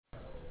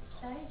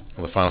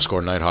Well, the final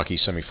score tonight, hockey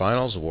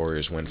semifinals. The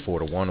Warriors win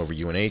 4-1 over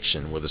UNH,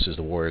 and with us is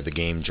the Warrior of the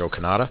game, Joe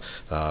Cannata.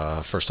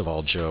 First of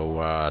all,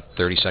 Joe,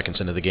 30 seconds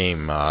into the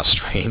game,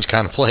 strange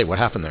kind of play. What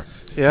happened there?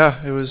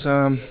 Yeah, it was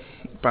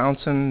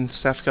bouncing.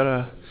 Steph got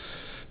a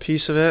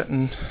piece of it,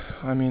 and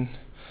I mean,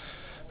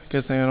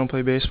 good thing I don't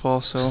play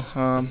baseball, so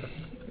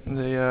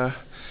they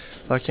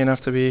lucky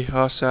enough to be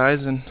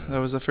offsides, and that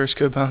was the first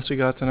good bounce we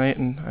got tonight,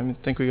 and I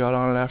think we got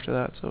on it after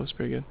that, so it was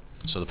pretty good.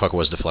 So the puck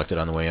was deflected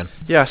on the way in?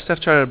 Yeah, Steph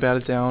tried to bat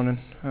it down,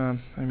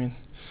 and I mean,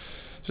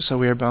 just a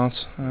weird bounce.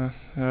 Other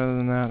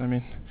than that, I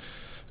mean,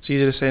 it's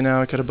easy to say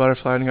now. I could have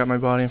butterflied and got my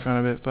body in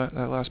front of it, but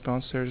that last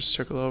bounce there just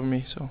trickled over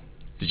me. So.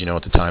 Did you know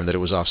at the time that it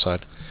was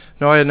offside?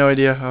 No, I had no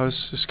idea. I was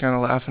just kind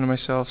of laughing to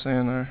myself,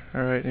 saying,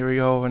 "All right, here we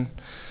go." And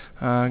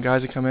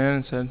guys had come in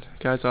and said,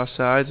 "Guys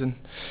offsides, and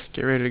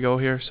get ready to go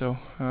here." So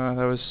that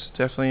was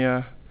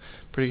definitely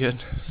pretty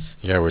good.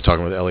 Yeah, we were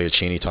talking with Elliot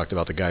Cheney. Talked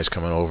about the guys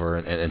coming over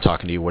and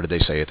talking to you. What did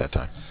they say at that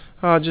time?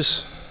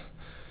 Just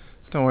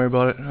don't worry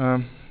about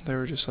it. They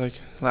were just like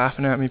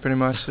laughing at me pretty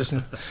much. Just,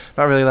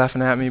 not really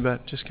laughing at me,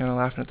 but just kind of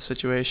laughing at the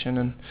situation.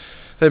 And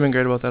they've been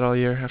great about that all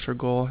year. After a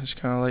goal, just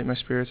kind of lighten my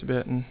spirits a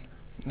bit. And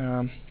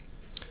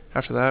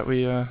after that,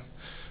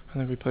 I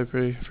think we played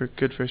pretty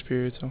good first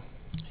period. So.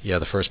 Yeah,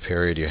 the first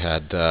period you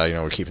had,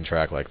 we're keeping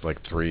track like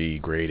 3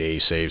 grade A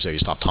saves there. You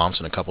stopped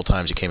Thompson a couple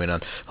times. You came in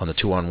on the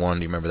 2-on-1.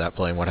 Do you remember that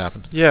play and what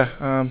happened?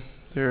 Yeah,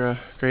 they're a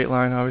great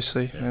line,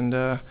 obviously. Yeah. And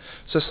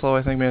Sislo,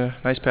 I think, made a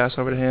nice pass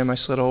over to him. I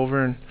slid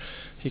over, and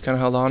he kind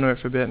of held on to it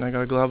for a bit, and I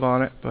got a glove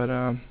on it. But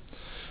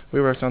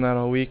we worked on that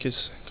all week, is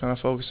kind of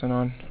focusing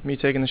on me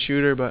taking the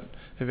shooter. But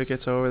if it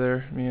gets over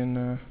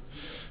there,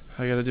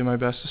 I got to do my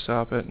best to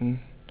stop it. And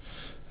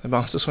the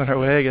bounce just went our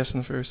way, I guess, in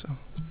the first. So.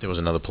 There was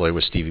another play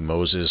with Stevie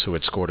Moses, who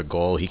had scored a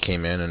goal. He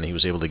came in, and he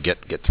was able to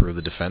get through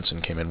the defense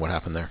and came in. What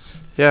happened there?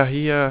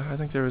 Yeah, I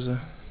think there was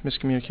a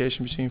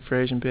miscommunication between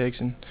Frage and Biggs,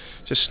 and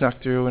just snuck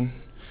through. And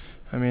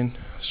I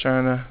was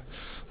trying to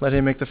let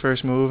him make the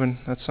first move, and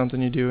that's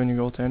something you do in your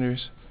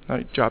goaltenders.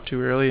 Not drop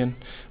too early, and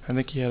I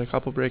think he had a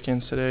couple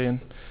break-ins today,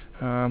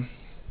 and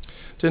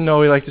didn't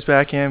know he liked his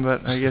backhand,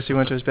 but I guess he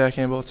went to his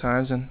backhand both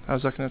times, and I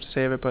was lucky enough to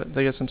save it. But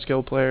they got some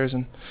skilled players,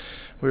 and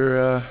we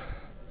were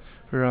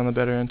on the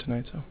better end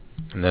tonight. So.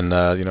 And then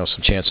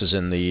some chances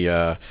in the.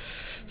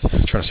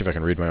 I'm trying to see if I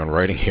can read my own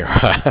writing here.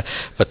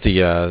 But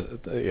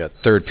the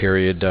third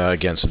period,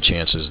 again, some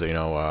chances.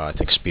 I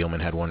think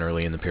Spielman had one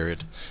early in the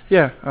period.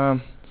 Yeah,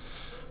 I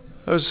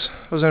was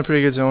in a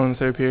pretty good zone in the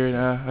third period.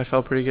 I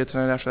felt pretty good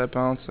tonight after that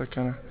bounce. That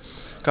kind of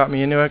got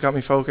me into it, got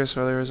me focused,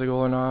 whether it was a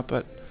goal or not.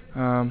 But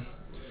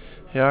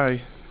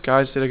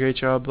guys did a great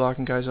job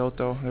blocking guys out,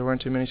 though. There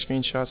weren't too many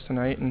screen shots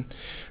tonight, and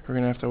we're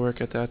gonna have to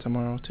work at that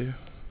tomorrow too.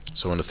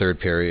 So in the third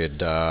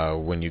period,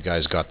 when you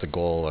guys got the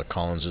goal,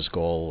 Collins'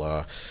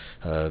 goal,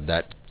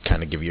 that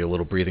kind of give you a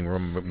little breathing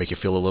room, make you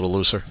feel a little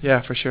looser?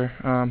 Yeah, for sure.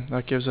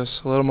 That gives us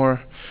a little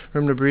more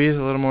room to breathe,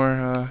 a little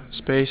more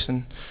space,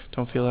 and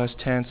don't feel as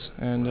tense.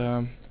 And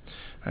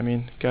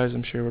guys,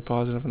 I'm sure we're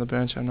positive on the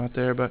bench. I'm not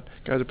there, but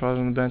guys are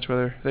positive on the bench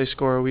whether they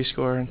score or we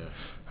score.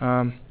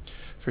 And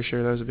for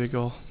sure, that was a big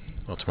goal.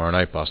 Well, tomorrow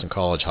night, Boston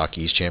College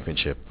Hockey East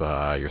Championship.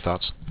 Your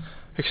thoughts?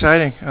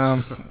 Exciting.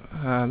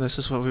 This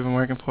is what we've been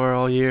working for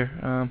all year.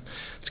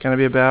 It's going to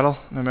be a battle,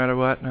 no matter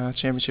what,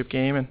 championship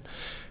game, and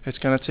it's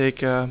going to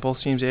take both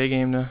teams' A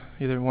game to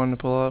either one to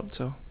pull out.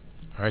 So.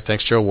 All right,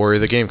 thanks, Joe. Warrior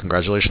of the game.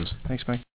 Congratulations. Thanks, Mike.